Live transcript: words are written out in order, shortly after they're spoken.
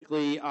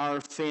typically our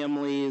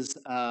family's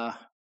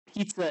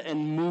pizza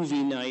and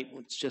movie night.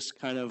 It's just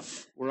kind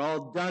of, we're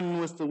all done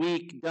with the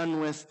week, done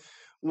with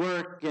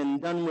work,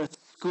 and done with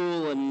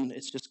school, and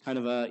it's just kind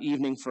of an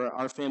evening for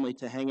our family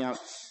to hang out.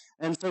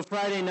 And so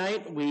Friday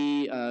night,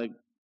 we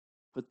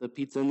put the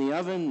pizza in the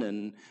oven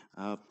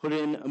and put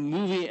in a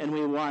movie, and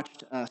we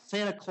watched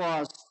Santa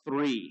Claus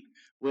 3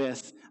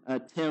 with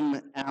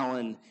Tim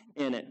Allen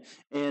in it.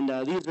 And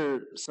these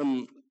are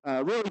some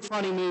really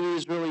funny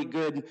movies, really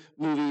good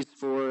movies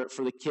for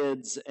the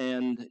kids,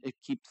 and it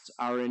keeps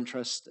our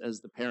interest as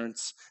the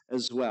parents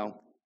as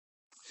well.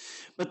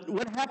 But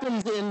what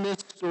happens in this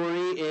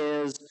story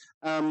is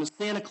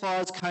Santa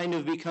Claus kind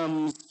of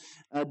becomes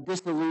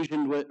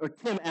disillusioned with, or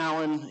Tim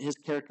Allen, his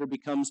character,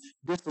 becomes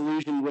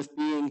disillusioned with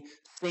being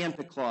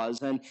Santa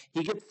Claus, and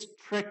he gets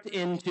tricked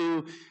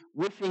into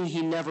wishing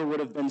he never would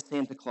have been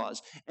Santa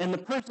Claus. And the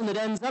person that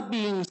ends up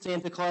being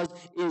Santa Claus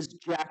is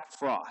Jack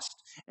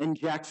Frost, and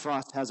Jack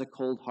Frost has a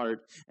cold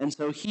heart, and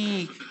so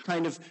he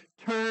kind of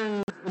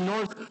turns the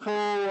North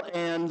Pole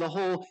and the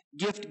whole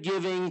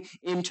gift-giving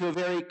into a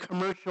very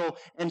commercial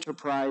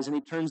enterprise, and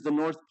he turns the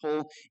North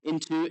Pole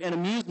into an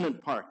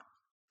amusement park.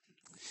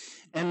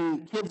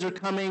 And kids are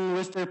coming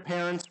with their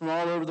parents from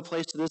all over the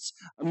place to this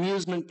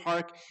amusement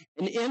park.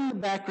 And in the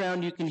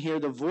background, you can hear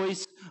the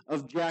voice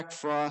of Jack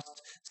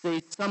Frost say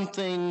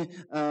something.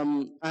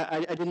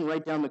 I didn't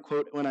write down the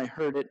quote when I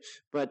heard it,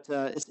 but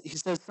he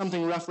says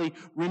something roughly,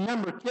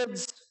 "Remember,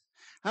 kids,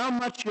 how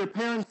much your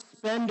parents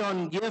spend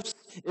on gifts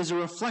is a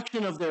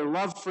reflection of their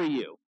love for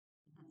you."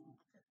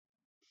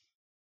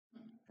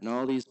 And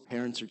all these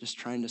parents are just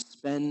trying to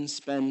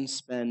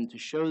spend to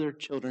show their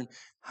children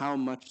how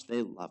much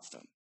they love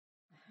them.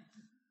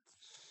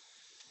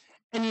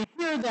 And you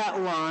hear that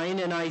line,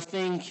 and I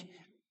think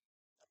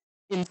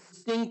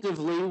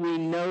instinctively we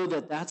know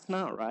that that's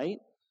not right.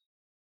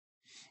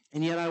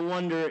 And yet I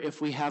wonder if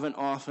we haven't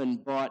often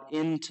bought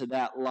into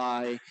that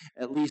lie,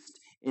 at least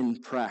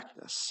in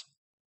practice.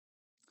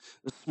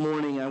 This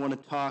morning I want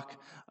to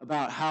talk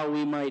about how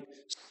we might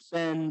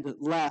spend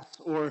less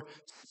or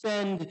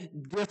spend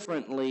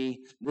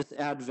differently this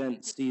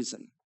Advent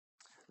season.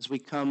 As we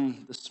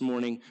come this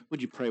morning,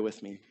 would you pray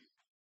with me?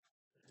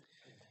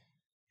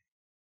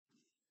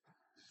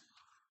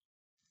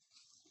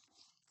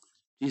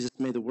 Jesus,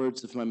 may the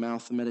words of my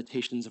mouth, the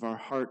meditations of our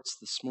hearts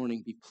this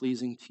morning be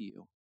pleasing to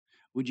you.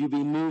 Would you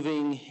be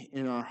moving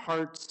in our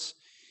hearts,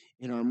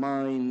 in our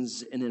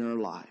minds, and in our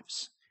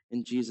lives?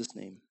 In Jesus'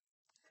 name,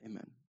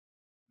 amen.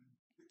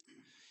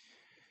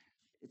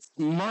 It's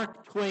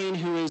Mark Twain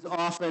who is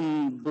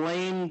often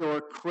blamed or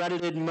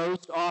credited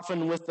most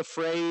often with the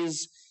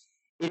phrase,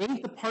 "It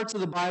ain't the parts of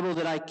the Bible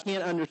that I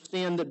can't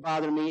understand that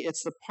bother me,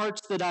 it's the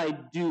parts that I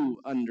do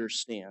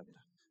understand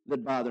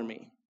that bother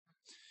me."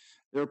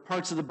 There are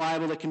parts of the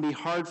Bible that can be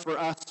hard for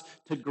us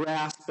to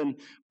grasp and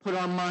put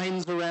our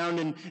minds around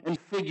and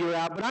figure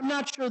out, but I'm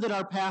not sure that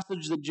our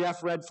passage that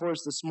Jeff read for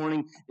us this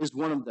morning is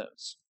one of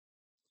those.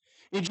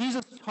 And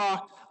Jesus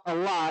talked a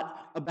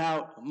lot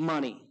about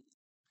money.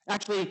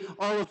 Actually,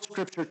 all of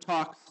Scripture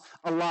talks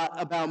a lot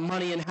about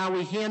money and how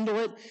we handle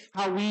it,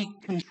 how we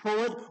control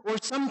it, or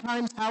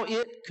sometimes how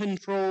it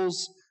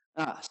controls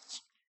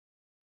us.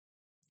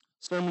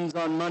 Sermons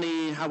on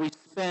money, how we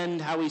spend,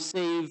 how we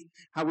save,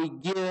 how we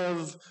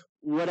give,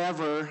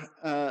 whatever.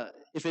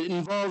 If it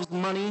involves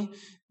money,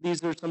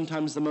 these are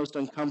sometimes the most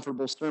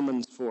uncomfortable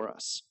sermons for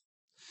us.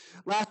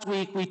 Last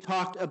week, we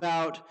talked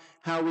about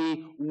how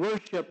we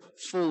worship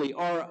fully,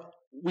 or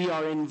we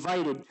are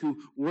invited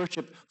to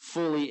worship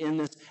fully in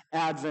this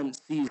Advent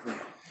season.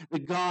 The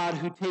God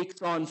who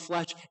takes on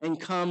flesh and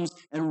comes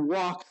and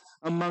walks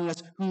among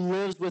us, who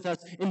lives with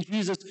us, and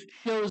Jesus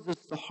shows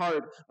us the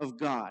heart of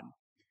God.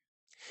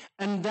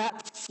 And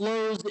that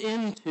flows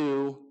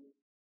into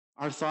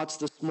our thoughts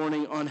this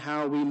morning on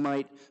how we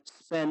might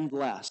spend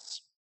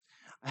less.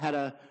 I had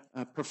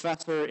a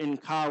professor in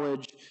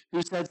college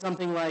who said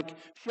something like,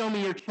 "Show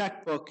me your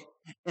checkbook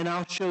and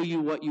I'll show you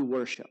what you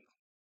worship."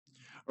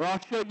 Or I'll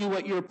show you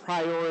what your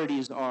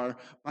priorities are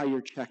by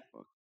your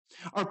checkbook.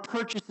 Our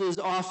purchases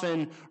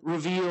often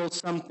reveal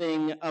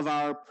something of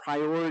our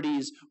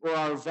priorities or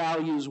our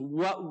values,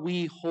 what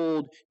we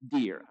hold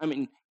dear. I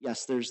mean,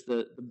 yes, there's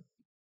the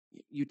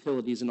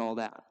utilities and all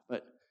that,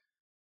 but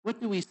what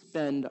do we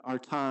spend our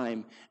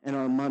time and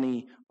our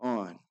money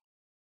on?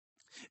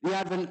 The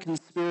Advent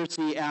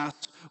Conspiracy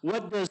asks,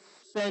 what does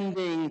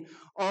spending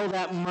all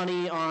that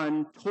money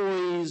on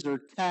toys or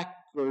tech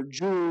or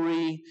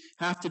jewelry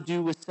have to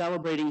do with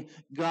celebrating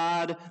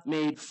God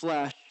made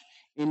flesh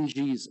in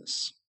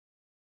Jesus?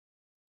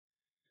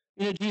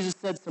 You know, Jesus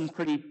said some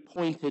pretty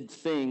pointed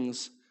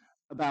things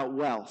about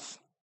wealth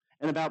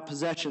and about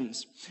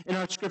possessions. In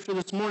our scripture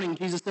this morning,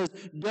 Jesus says,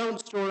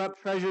 "Don't store up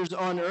treasures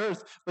on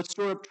earth, but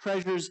store up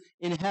treasures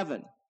in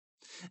heaven."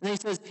 And then he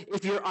says,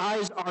 if your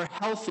eyes are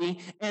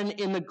healthy, and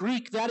in the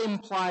Greek that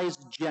implies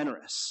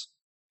generous.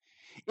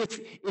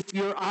 If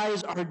your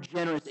eyes are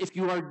generous, if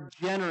you are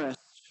generous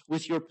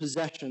with your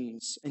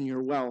possessions and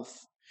your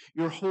wealth,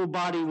 your whole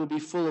body will be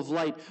full of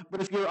light.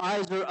 But if your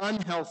eyes are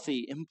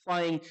unhealthy,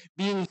 implying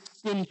being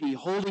stingy,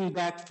 holding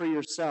back for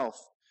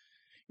yourself,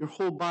 your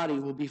whole body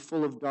will be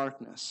full of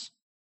darkness.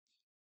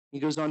 He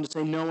goes on to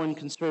say, no one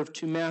can serve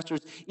two masters.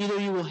 Either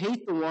you will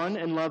hate the one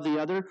and love the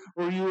other,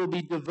 or you will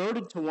be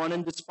devoted to one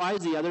and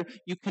despise the other.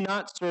 You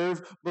cannot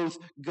serve both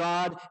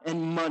God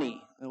and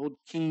money. The old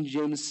King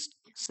James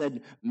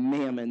said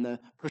mammon, the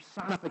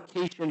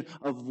personification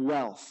of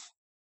wealth,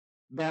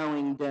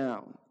 bowing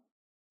down.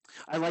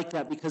 I like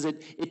that because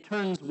it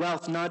turns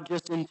wealth not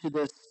just into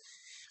this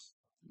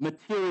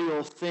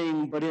material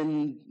thing, but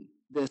in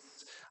this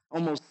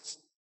almost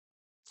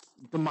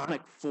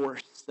demonic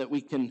force that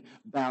we can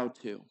bow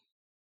to.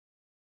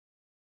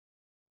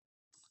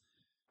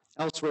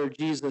 Elsewhere,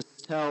 Jesus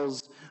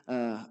tells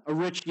a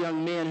rich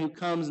young man who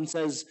comes and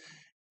says,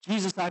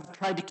 Jesus, I've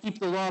tried to keep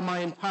the law my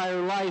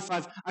entire life.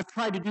 I've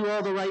tried to do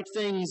all the right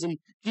things. And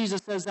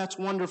Jesus says, that's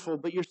wonderful,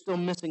 but you're still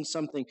missing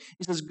something.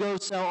 He says, go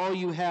sell all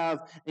you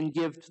have and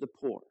give to the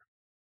poor.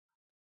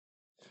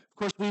 Of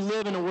course, we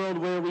live in a world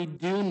where we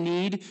do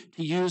need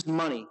to use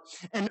money.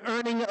 And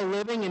earning a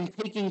living and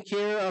taking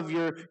care of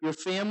your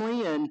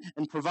family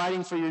and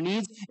providing for your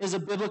needs is a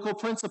biblical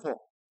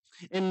principle.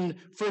 In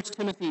 1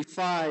 Timothy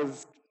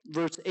 5,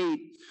 verse 8,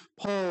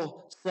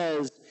 Paul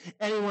says,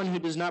 anyone who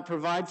does not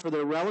provide for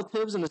their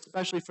relatives, and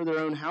especially for their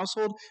own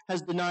household,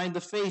 has denied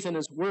the faith and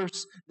is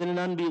worse than an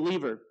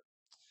unbeliever.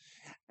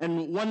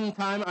 And one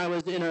time I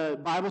was in a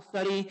Bible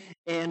study,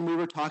 and we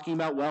were talking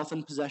about wealth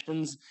and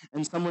possessions,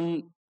 and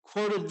someone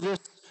quoted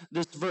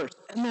this verse,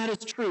 and that is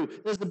true.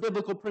 This is the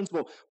biblical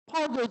principle.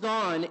 Paul goes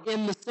on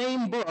in the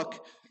same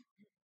book,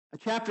 a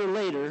chapter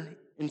later,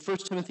 in 1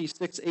 Timothy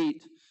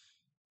 6:8, to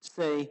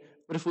say,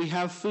 but if we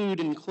have food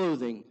and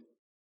clothing,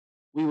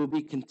 we will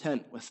be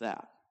content with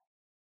that.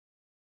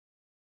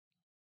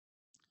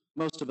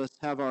 Most of us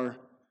have our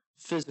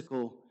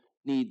physical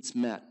needs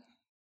met.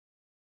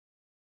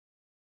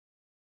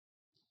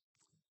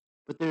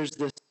 But there's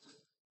this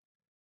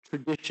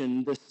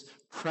tradition, this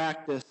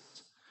practice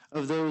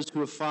of those who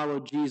have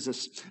followed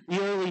Jesus.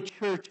 The early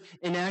church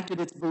enacted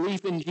its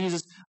belief in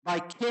Jesus by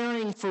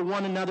caring for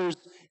one another's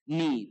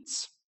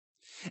needs.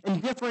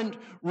 And different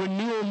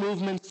renewal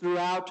movements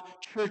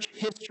throughout church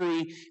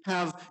history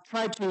have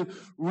tried to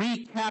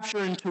recapture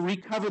and to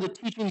recover the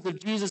teachings of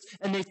Jesus,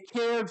 and they've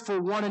cared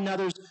for one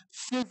another's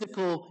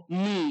physical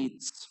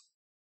needs.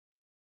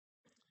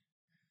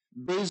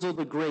 Basil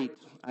the Great,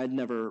 I'd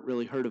never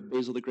really heard of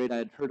Basil the Great, I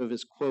had heard of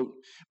his quote,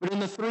 but in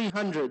the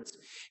 300s,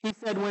 he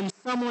said, when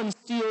someone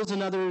steals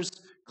another's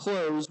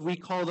clothes, we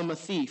call them a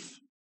thief.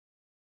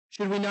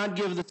 Should we not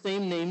give the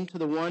same name to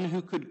the one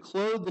who could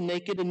clothe the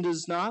naked and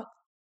does not?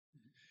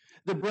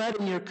 The bread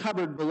in your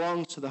cupboard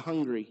belongs to the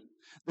hungry.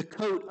 The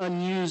coat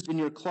unused in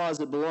your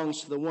closet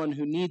belongs to the one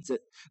who needs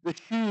it. The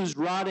shoes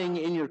rotting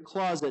in your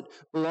closet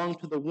belong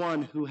to the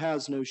one who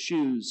has no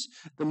shoes.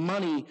 The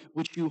money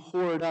which you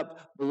hoard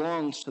up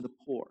belongs to the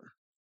poor.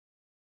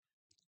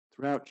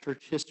 Throughout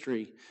church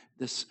history,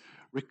 this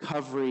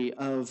recovery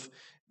of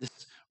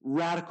this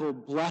radical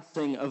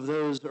blessing of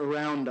those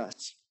around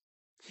us.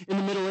 In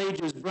the Middle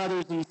Ages,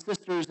 brothers and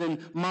sisters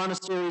in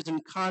monasteries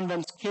and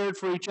convents cared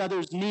for each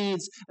other's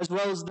needs as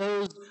well as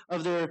those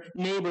of their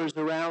neighbors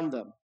around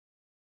them.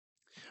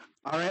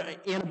 Our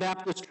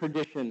Anabaptist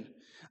tradition,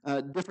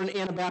 different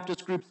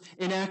Anabaptist groups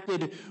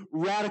enacted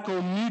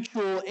radical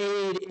mutual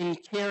aid in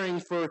caring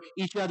for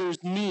each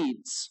other's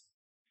needs.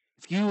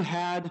 If you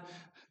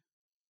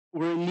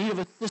were in need of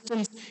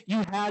assistance,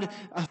 you had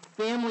a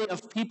family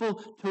of people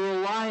to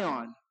rely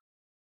on,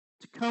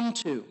 to come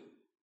to.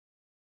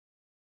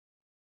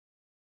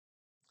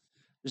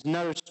 There's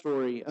another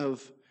story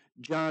of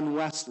John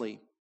Wesley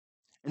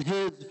and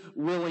his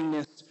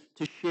willingness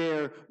to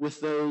share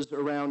with those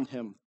around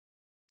him.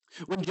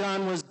 When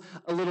John was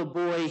a little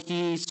boy,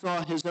 he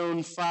saw his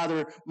own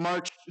father,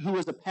 who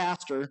was a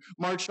pastor,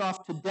 march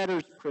off to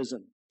debtor's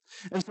prison.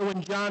 And so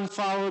when John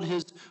followed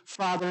his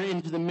father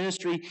into the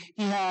ministry,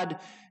 he had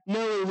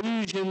no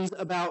illusions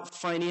about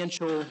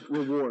financial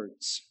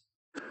rewards.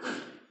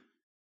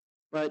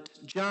 But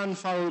John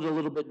followed a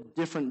little bit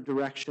different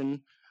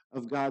direction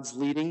of God's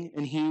leading,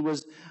 and he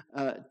was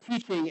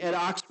teaching at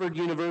Oxford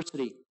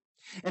University.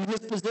 And his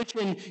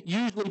position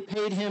usually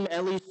paid him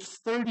at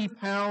least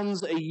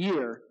 £30 a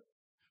year,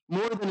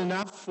 more than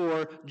enough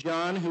for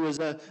John, who was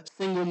a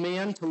single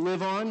man, to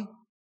live on.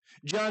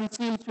 John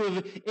seems to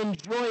have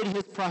enjoyed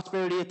his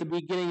prosperity at the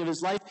beginning of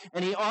his life,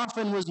 and he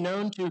often was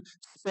known to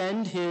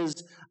spend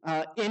his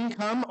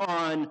income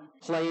on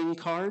playing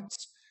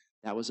cards.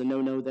 That was a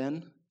no-no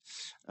then.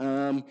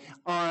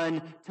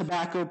 On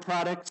tobacco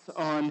products,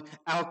 on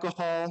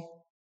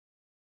alcohol,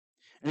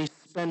 and he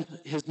spent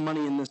his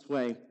money in this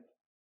way.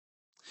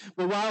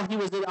 But while he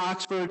was at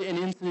Oxford, an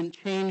incident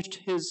changed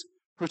his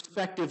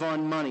perspective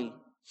on money.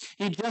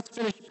 He just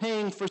finished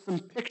paying for some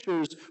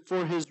pictures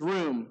for his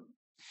room,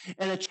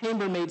 and a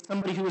chambermaid,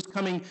 somebody who was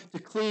coming to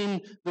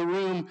clean the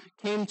room,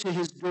 came to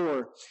his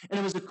door, and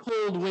it was a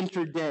cold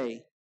winter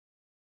day.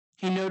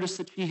 He noticed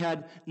that she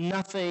had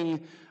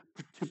nothing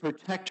to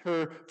protect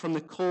her from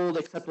the cold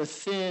except a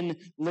thin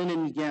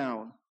linen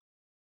gown.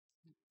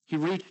 He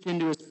reached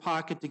into his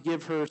pocket to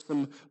give her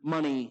some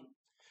money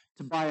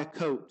to buy a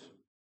coat,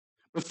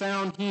 but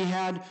found he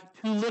had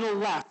too little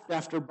left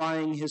after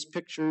buying his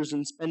pictures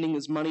and spending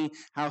his money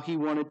how he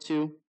wanted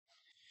to.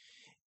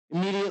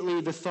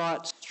 Immediately the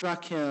thought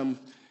struck him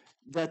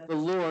that the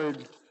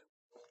Lord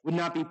would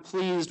not be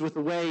pleased with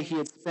the way he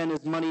had spent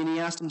his money, and he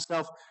asked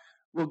himself,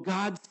 will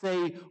God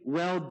say,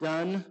 well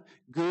done,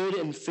 good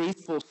and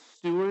faithful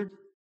steward?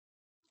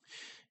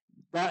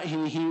 That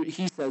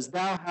he says,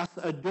 thou hast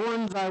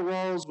adorned thy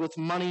walls with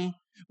money,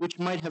 which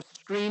might have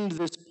screened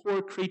this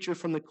poor creature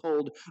from the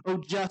cold. O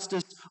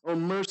justice, O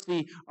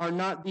mercy, are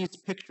not these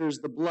pictures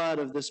the blood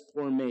of this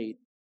poor maid?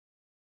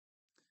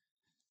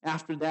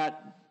 After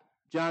that,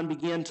 John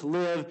began to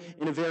live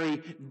in a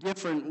very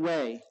different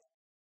way.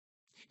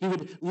 He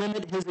would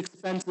limit his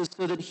expenses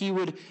so that he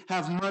would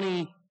have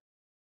money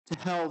to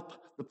help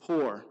the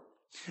poor.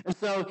 And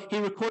so he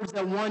records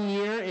that one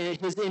year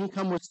his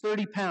income was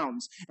 30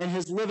 pounds and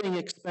his living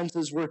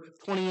expenses were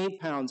 28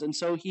 pounds. And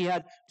so he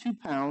had 2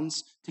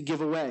 pounds to give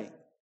away.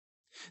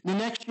 The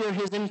next year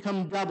his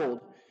income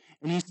doubled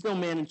and he still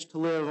managed to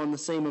live on the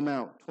same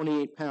amount,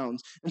 28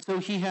 pounds. And so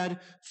he had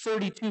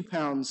 32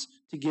 pounds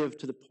to give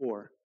to the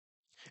poor.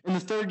 In the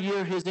third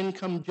year his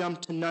income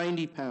jumped to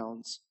 90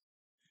 pounds.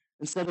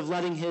 Instead of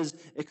letting his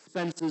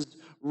expenses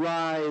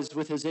rise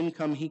with his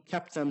income, he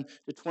kept them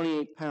to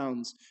 28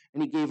 pounds,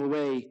 and he gave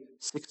away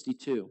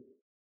 62.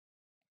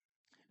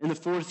 In the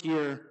fourth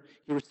year,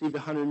 he received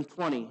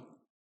 120.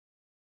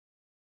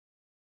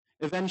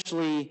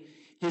 Eventually,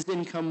 his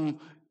income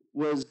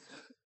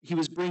he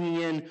was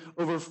bringing in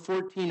over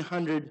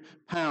 1,400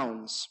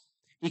 pounds.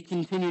 He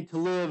continued to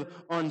live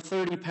on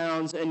 30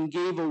 pounds and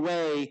gave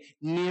away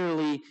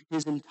nearly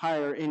his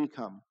entire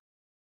income.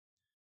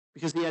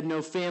 Because he had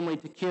no family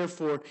to care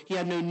for. He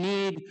had no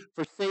need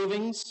for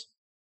savings.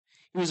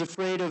 He was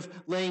afraid of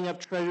laying up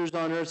treasures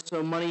on earth,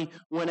 so money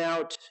went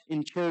out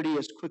in charity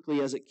as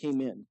quickly as it came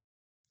in.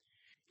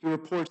 He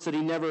reports that he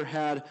never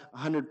had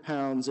 100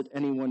 pounds at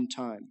any one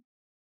time.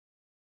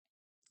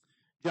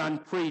 John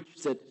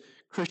preached that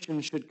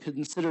Christians should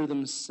consider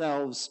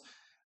themselves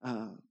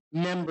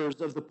members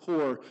of the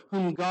poor,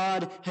 whom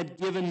God had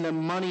given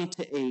them money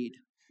to aid.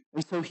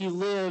 And so he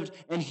lived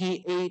and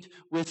he ate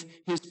with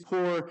his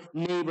poor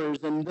neighbors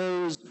and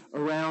those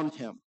around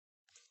him.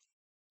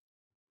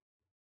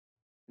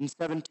 In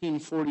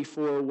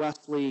 1744,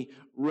 Wesley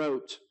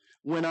wrote,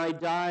 when I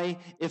die,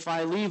 if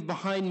I leave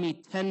behind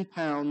me 10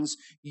 pounds,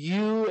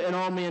 you and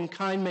all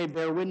mankind may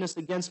bear witness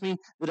against me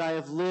that I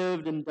have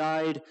lived and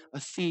died a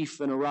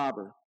thief and a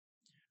robber.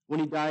 When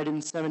he died in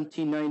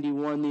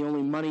 1791, the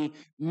only money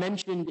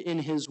mentioned in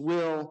his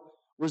will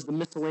was the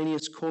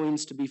miscellaneous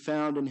coins to be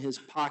found in his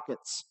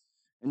pockets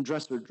and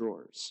dresser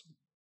drawers.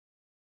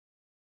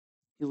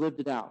 He lived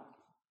it out,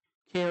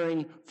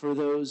 caring for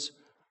those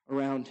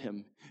around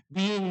him,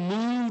 being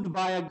moved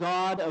by a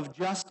God of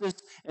justice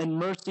and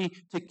mercy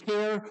to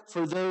care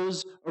for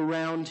those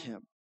around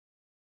him.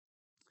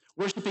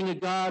 Worshiping a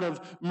God of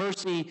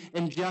mercy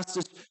and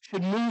justice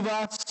should move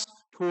us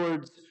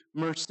towards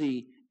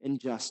mercy and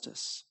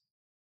justice.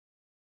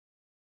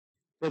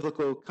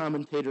 Biblical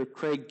commentator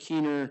Craig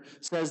Keener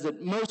says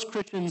that most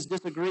Christians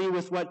disagree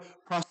with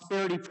what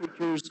prosperity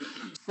preachers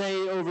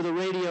say over the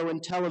radio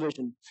and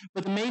television.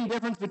 But the main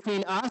difference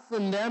between us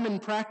and them in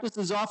practice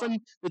is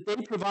often that they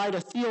provide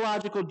a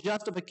theological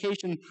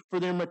justification for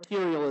their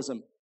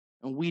materialism,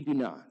 and we do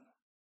not.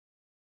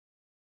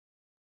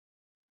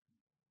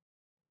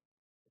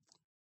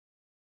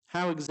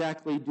 How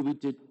exactly do we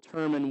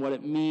determine what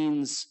it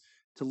means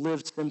to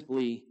live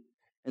simply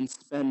and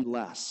spend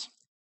less?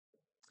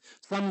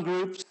 Some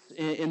groups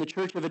in the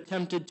church have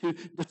attempted to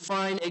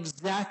define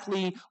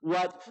exactly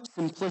what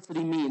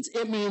simplicity means.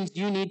 It means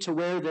you need to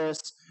wear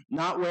this,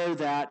 not wear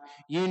that.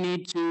 You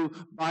need to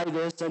buy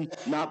this and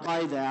not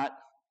buy that.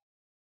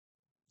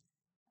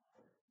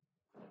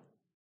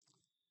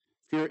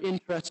 If you're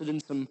interested in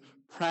some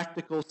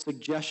practical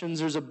suggestions,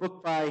 there's a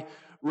book by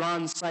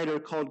Ron Sider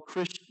called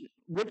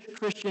Rich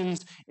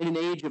Christians in an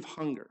Age of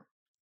Hunger.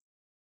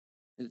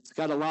 It's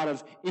got a lot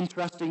of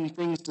interesting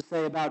things to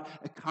say about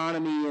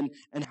economy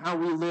and how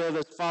we live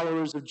as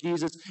followers of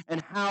Jesus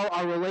and how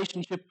our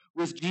relationship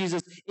with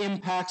Jesus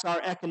impacts our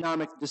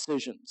economic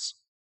decisions.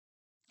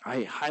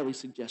 I highly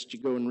suggest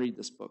you go and read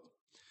this book.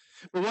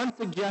 But one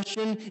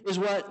suggestion is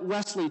what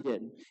Wesley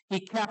did. He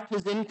capped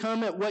his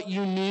income at what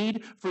you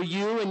need for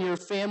you and your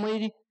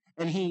family,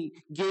 and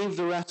he gave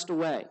the rest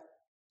away.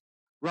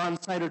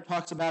 Ron Sider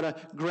talks about a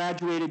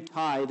graduated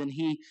tithe, and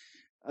he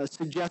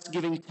suggests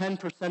giving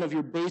 10% of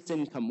your base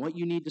income, what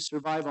you need to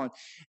survive on.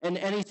 And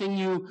anything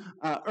you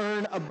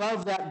earn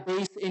above that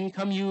base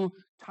income, you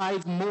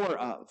tithe more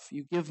of.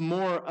 You give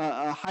more,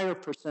 a higher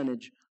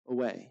percentage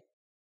away.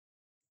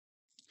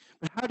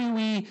 But how do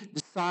we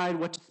decide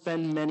what to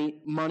spend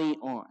money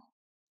on?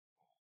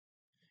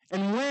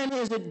 And when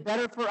is it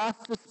better for us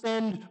to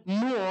spend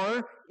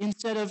more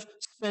instead of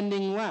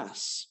spending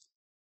less?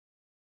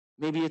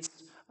 Maybe it's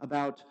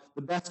about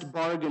the best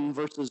bargain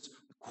versus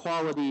the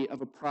quality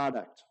of a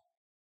product.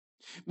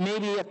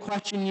 Maybe a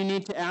question you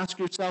need to ask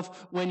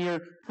yourself when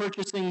you're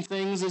purchasing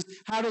things is,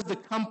 how does the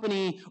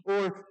company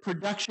or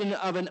production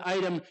of an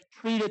item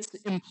treat its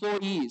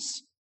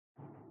employees?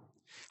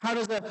 How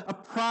does a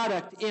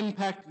product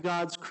impact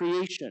God's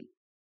creation?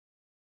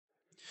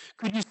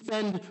 Could you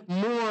spend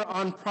more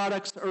on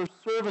products or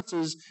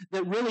services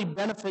that really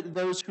benefit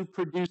those who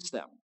produce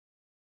them?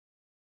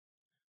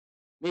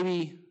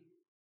 Maybe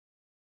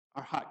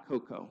our hot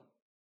cocoa.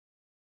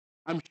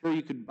 I'm sure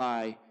you could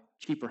buy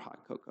cheaper hot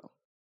cocoa.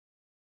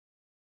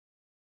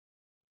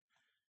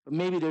 But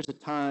maybe there's a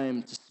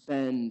time to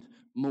spend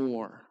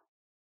more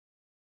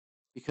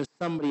because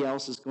somebody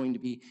else is going to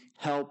be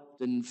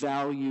helped and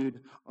valued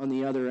on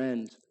the other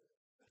end.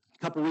 A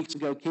couple weeks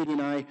ago, Katie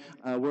and I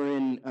were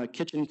in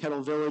Kitchen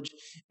Kettle Village,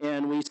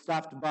 and we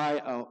stopped by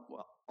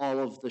all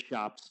of the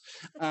shops.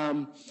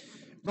 But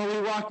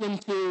we walked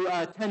into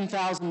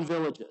 10,000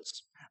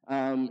 Villages.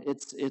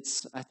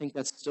 I think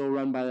that's still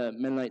run by the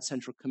Mennonite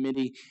Central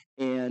Committee,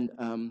 and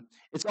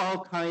it's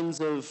all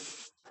kinds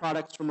of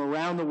products from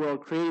around the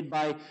world created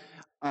by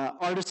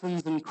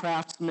artisans and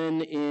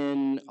craftsmen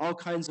in all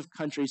kinds of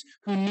countries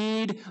who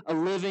need a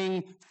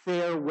living,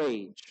 fair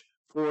wage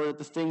for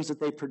the things that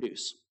they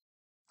produce.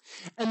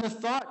 And the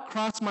thought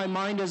crossed my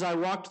mind as I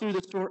walked through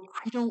the store,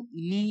 I don't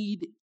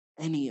need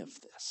any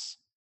of this.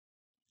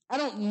 I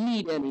don't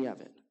need any of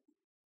it.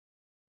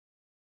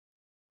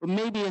 But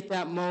maybe at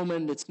that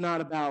moment, it's not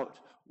about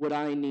what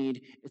I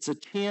need. It's a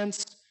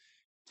chance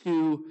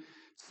to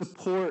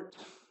support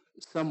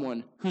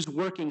someone who's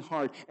working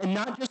hard, and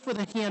not just with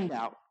a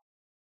handout,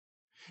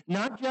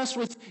 not just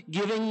with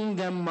giving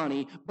them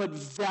money, but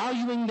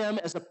valuing them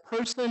as a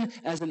person,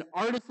 as an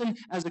artisan,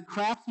 as a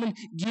craftsman,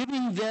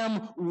 giving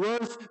them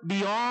worth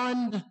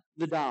beyond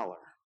the dollar,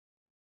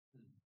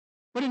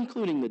 but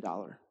including the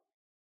dollar.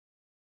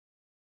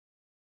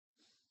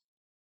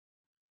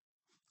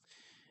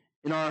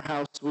 In our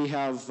house, we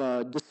have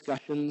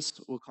discussions,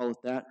 we'll call it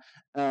that,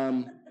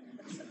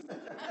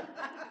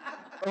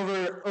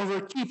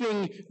 over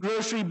keeping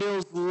grocery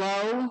bills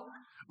low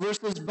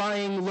versus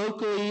buying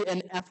locally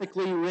and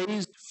ethically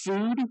raised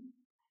food.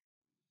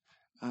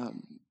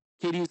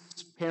 Katie's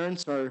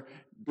parents are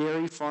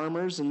dairy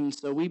farmers, and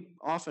so we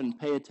often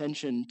pay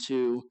attention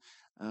to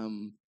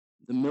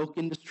the milk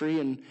industry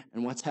and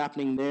what's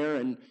happening there,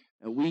 and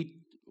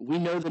we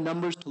know the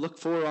numbers to look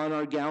for on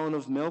our gallon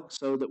of milk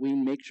so that we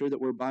make sure that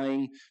we're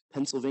buying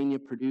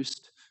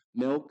Pennsylvania-produced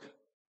milk.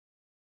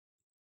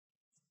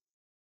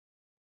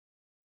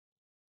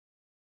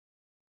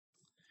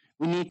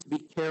 We need to be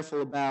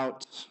careful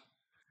about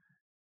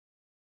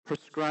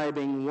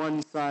prescribing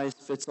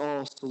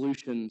one-size-fits-all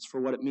solutions for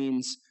what it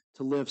means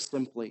to live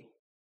simply.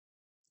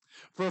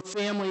 For a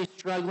family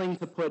struggling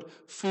to put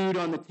food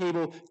on the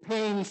table,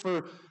 paying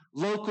for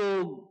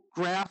local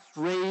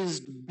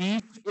grass-raised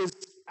beef is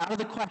out of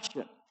the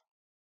question.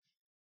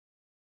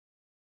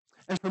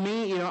 And for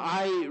me,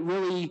 I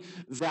really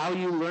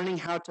value learning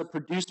how to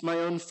produce my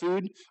own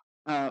food.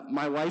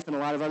 My wife and a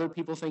lot of other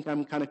people think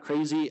I'm kind of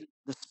crazy.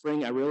 This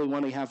spring, I really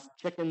want to have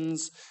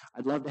chickens.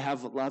 I'd love to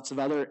have lots of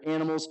other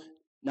animals,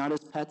 not as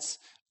pets,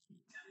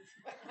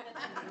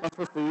 but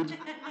for food.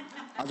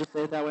 I'll just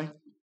say it that way.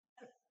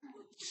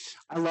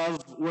 I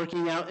love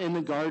working out in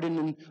the garden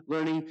and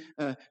learning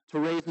to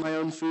raise my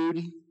own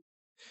food.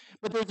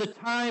 But there's a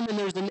time and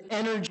there's an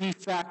energy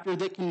factor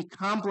that can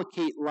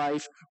complicate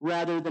life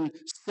rather than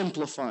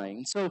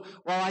simplifying. So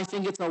while I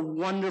think it's a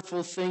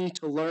wonderful thing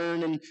to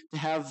learn and to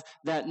have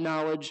that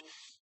knowledge,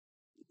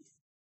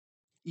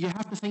 you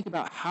have to think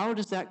about, how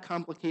does that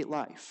complicate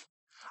life?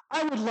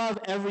 I would love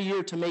every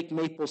year to make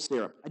maple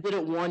syrup. I did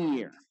it one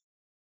year.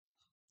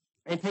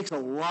 And it takes a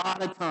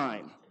lot of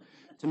time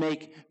to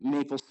make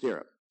maple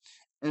syrup.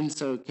 And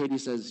so Katie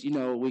says,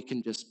 we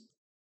can just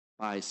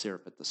buy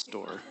syrup at the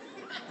store.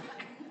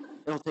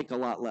 It'll take a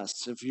lot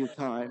less of your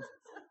time.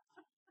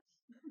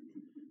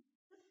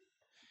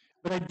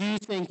 But I do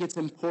think it's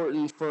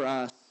important for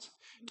us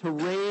to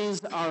raise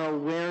our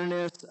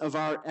awareness of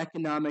our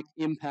economic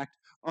impact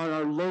on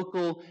our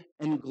local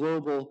and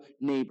global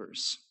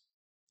neighbors.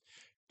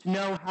 To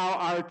know how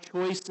our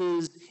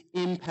choices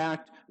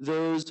impact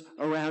those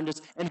around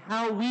us and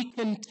how we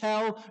can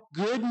tell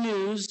good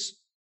news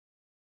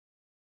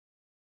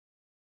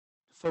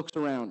to folks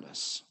around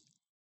us.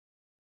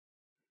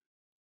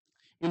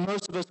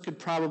 Most of us could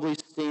probably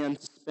stand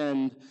to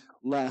spend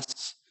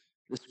less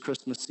this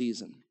Christmas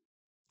season.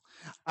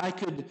 I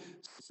could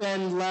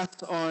spend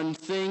less on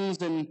things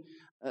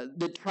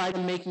that try to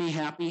make me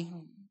happy.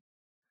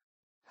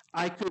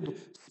 I could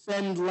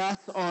spend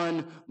less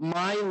on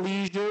my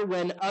leisure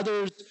when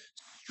others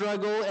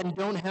struggle and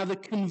don't have the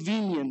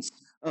convenience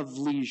of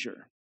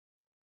leisure.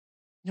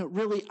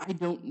 Really, I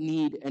don't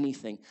need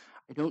anything.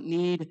 I don't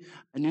need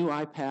a new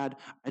iPad.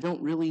 I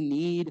don't really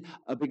need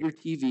a bigger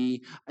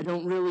TV. I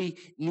don't really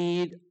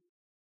need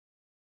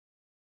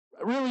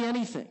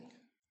anything.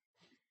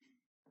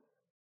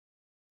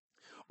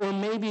 Or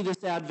maybe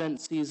this Advent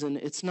season,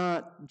 it's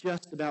not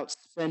just about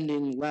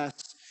spending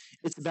less.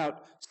 It's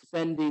about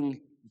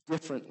spending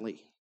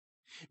differently.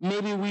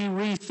 Maybe we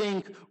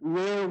rethink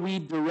where we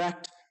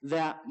direct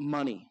that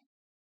money.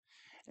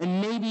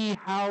 And maybe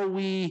how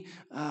we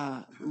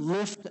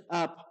lift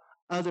up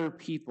other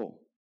people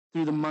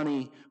through the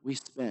money we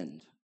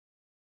spend.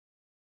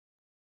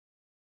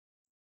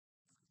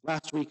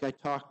 Last week I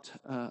talked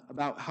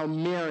about how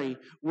Mary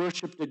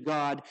worshiped a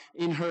God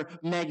in her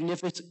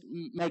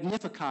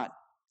Magnificat.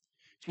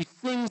 She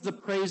sings the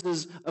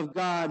praises of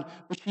God,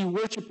 but she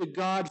worshiped a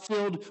God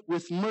filled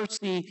with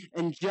mercy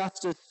and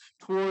justice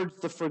towards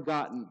the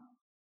forgotten.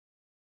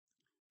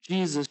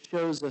 Jesus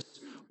shows us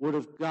what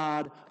a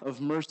God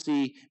of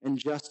mercy and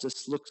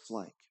justice looks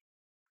like.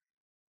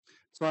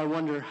 So I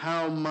wonder,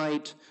 how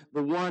might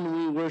the one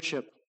we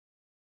worship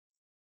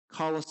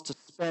call us to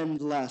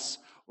spend less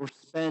or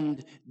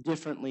spend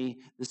differently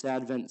this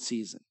Advent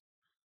season?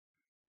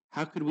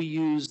 How could we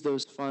use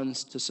those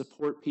funds to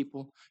support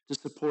people, to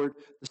support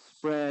the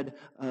spread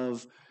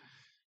of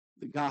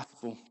the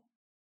gospel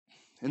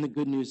and the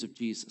good news of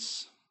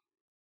Jesus?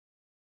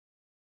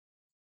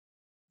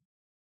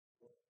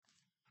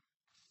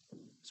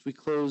 As we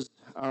close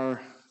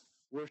our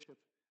worship